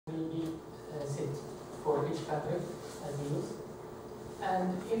each country as we use. And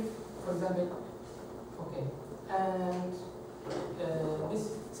if, for example, okay, and this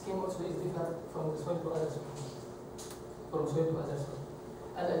scheme also is different from the soil to other soil. From soil to other soil.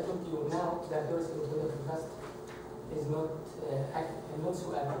 As I told you now, the accuracy of weather forecast is not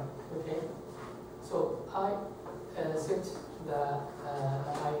so accurate. Okay, so I set the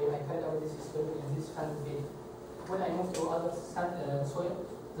I carried out this experiment in this sand bed. When I move to other soil,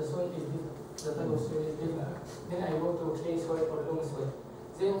 the soil is different. The type of soil is different. Then I go to clay soil or loam soil.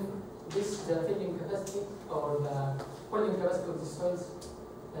 Then the filling capacity or the holding capacity of the soils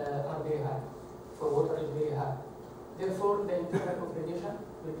are very high. For water is very high. Therefore, the internal of radiation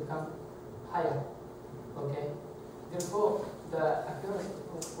will become higher. Okay. Therefore, the accuracy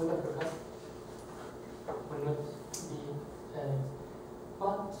of weather forecast will not be.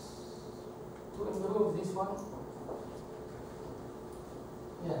 But to improve this one,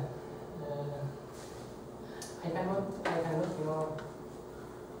 yeah, I cannot, you know.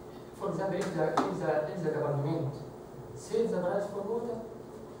 For example, if the government sets the price for water,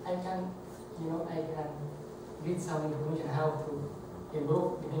 I can get some information how to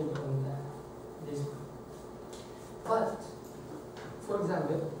improve depending on this one. But, for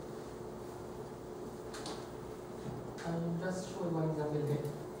example, I'll just show you one example there.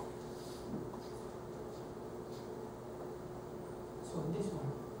 So this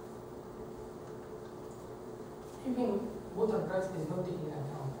one. Even water price is not taken into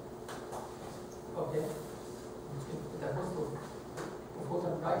account. Okay? The cost of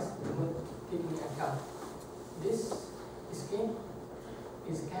water price is not taken into account. This scheme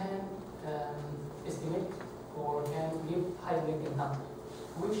can estimate or can give high net income,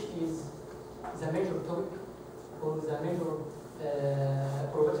 which is the major topic or the major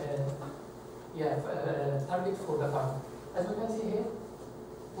target for the farmer. As we can see here,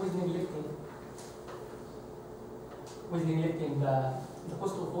 with neglecting the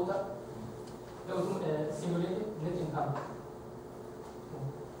cost of water, the simulated net income.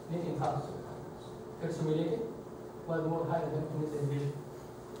 Net income simulated was more higher than committed division.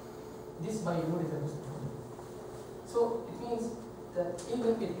 This by ignoring the cost of water. So it means that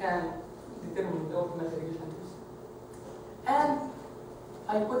even it can determine the optimal irrigation use. And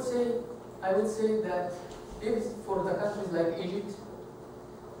I would say that if for the countries like Egypt,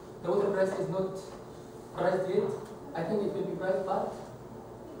 the water price is not priced yet, I think it will be priced, but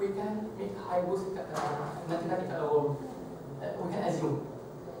we can make hypothetical mathematical, or we can assume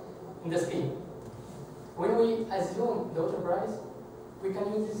in the scheme. When we assume the water price, we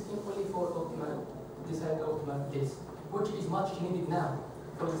can use this scheme only for optimal, to decide the optimal place, which is much needed now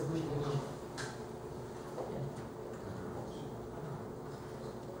for the situation in Egypt.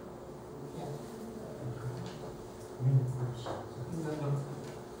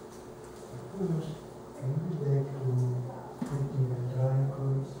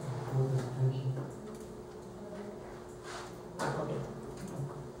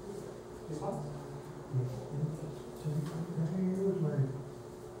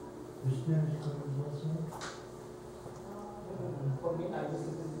 For me, I use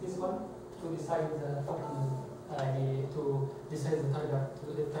this one to decide the optimal, to decide the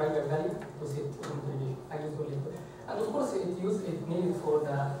target value to set implementation. I use only, and of course it needed for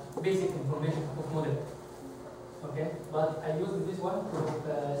the basic information of model. Okay, but I use this one to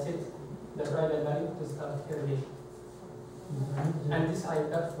set the target value to start irrigation. And this I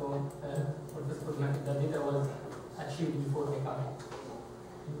got from Professor Kuzman. The data was achieved before I come.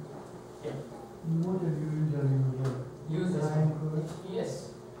 Yeah. What have you usually Use this one.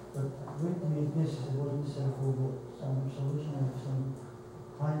 Yes. But when we make this, it wasn't necessary for some solution of some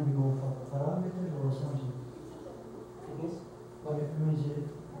finding of a parameter or something. Fitness? But it means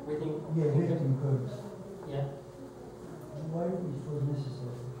Waiting. yeah, waiting curves. Yeah. Why it was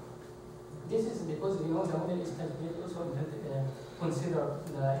necessary? This is because the model is calculated also consider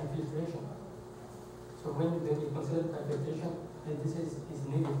the infiltration. So when you consider the infiltration, then this is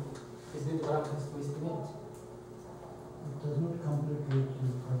needed. Is needed parameters to estimate. It does not complicate the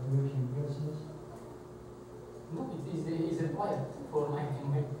calculation process. No, it is required for my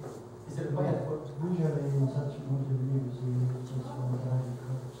engineering. It's required for. Usually in such model views, we use just one line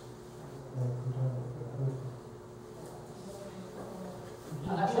curves.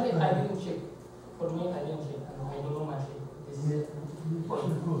 Actually, I didn't check. For me, I didn't check. I don't know much. This is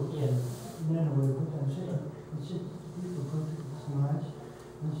good. Yes. No, we're good. And second, it's difficult, it's nice.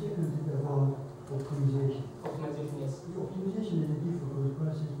 And second is about optimization. Optimization, yes. Optimization is a difficult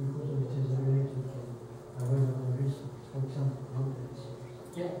process because it is related to available resources. For example, water resources.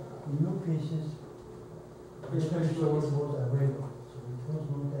 Yeah. In no cases, Which water resource was available. So it was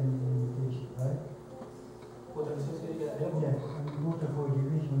not any limitation, right?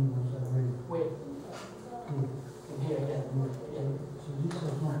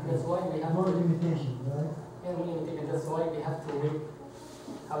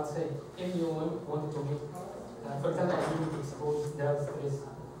 I would say, if you want to make, for example, I didn't expose drought stress.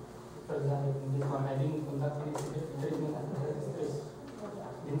 For example, in this one, I didn't conduct any treatment at drought stress.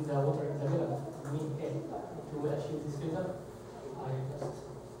 Then the water is available. I mean, hey, to achieve this result, I just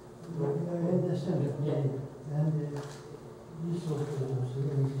I understand it. Yeah. And this was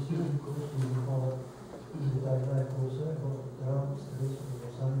really decision question about that I like also about drought stress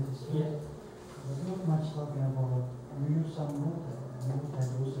or salinity stress. Yeah. But not much talking about you use some water and water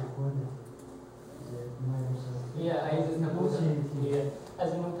also recorded the minus of Yeah, I use the water. salinity. Yeah,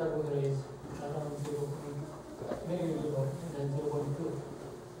 as you know, water is around 0. Very low, 0.2.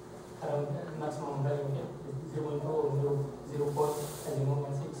 Around maximum value here is 0.2 or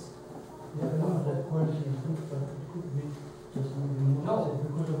 0.16. Yeah, I know that quality is good, but it could be just maybe not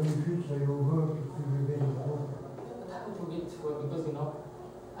because of in future your work it will be very important. It happened to get well because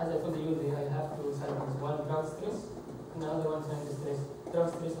as I told you, I have to cycles, one drought stress and another one salinity stress.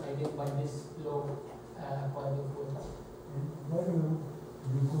 Drought stress I get by this low quality of water. And why do you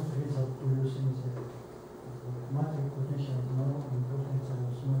good result to using the matrix potential is more important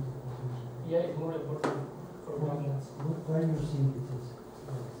than osmotic potential? Yeah, it's more important for groundnuts. Why do you think it is?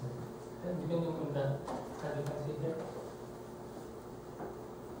 Depending on the, as you can see here.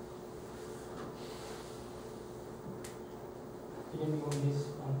 Depending on this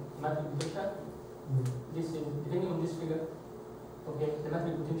matrix potential, this is depending on this figure. Okay, the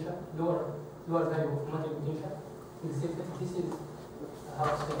matrix potential, lower value of matrix potential. This is how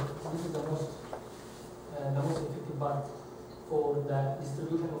to say. This is the most effective part for the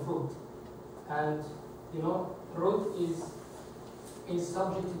distribution of root. And root is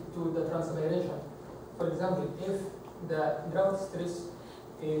subject to the transpiration. For example, if the drought stress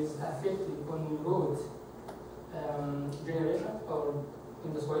is affected on root generation or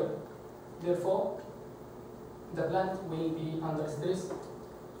in the soil, therefore the plant will be under stress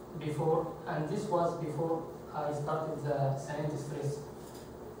before, and this was before I started the salinity stress.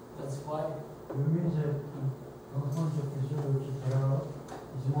 That's why. You mean that component of physiology drought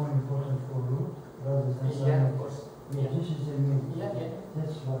is more important for root rather than salinity? Yeah, of course. Yeah. This is the main. Yeah.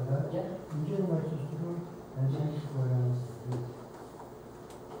 That's why. Yeah. In general, I just do it and thanks for your answer.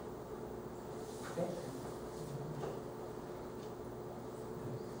 Okay.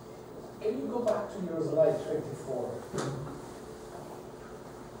 Can you go back to your slide 24?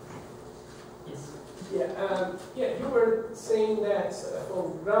 Yes. Yeah, you were saying that for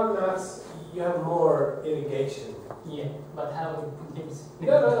groundnuts you have more irrigation. Yeah, but how it gives.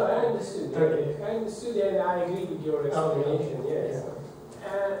 No, I understood. Okay. I understood and I agree with your explanation, yes.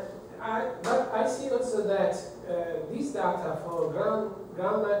 But I see also that this data for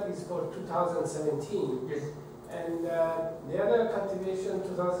groundnut is for 2017. Yes. And the other cultivation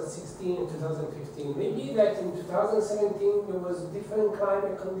 2016 and 2015. Maybe that in 2017 there was different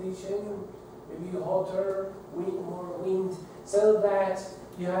climate condition, maybe hotter, more wind, so that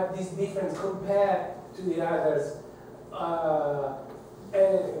you have this difference compared to the others.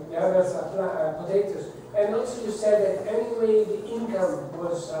 And the others are potatoes. And also you said that anyway the income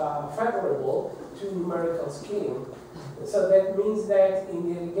was favorable to numerical scheme. So that means that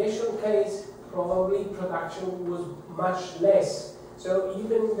in the irrigation case, probably production was much less. So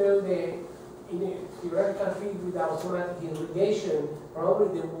even though in a theoretical field with automatic irrigation,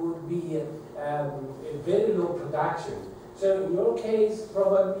 probably there would be a very low production. So in your case,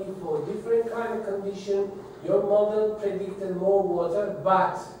 probably for different kind of condition, your model predicted more water,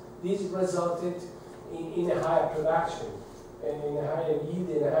 but this resulted in a higher production, and in a higher yield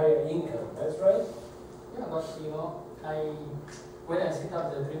and a higher income. That's right? Yeah, but when I set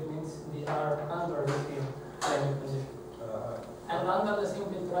up the treatments, they are under the same climate condition. And under the same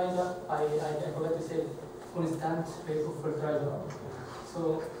fertilizer, I forgot to say constant rate of fertilizer.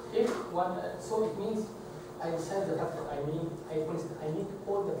 So if so it means I set the factor. I need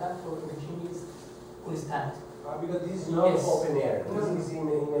all the factor which is constant. Because this is not open air. No. This is in a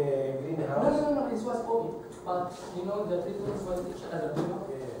greenhouse. No. This was open, but the treatments was each other.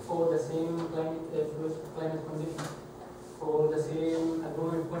 For the same climate condition, for the same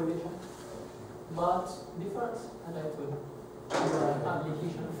agronomic condition, but different, and I told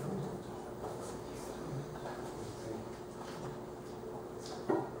application of fruit.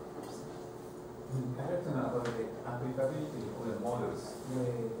 I have to know about the applicability of the models.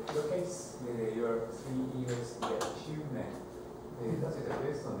 Your case, your 3 years achievement, does it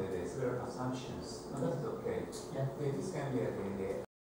based on the several assumptions? No, that's okay. Yeah. This can be the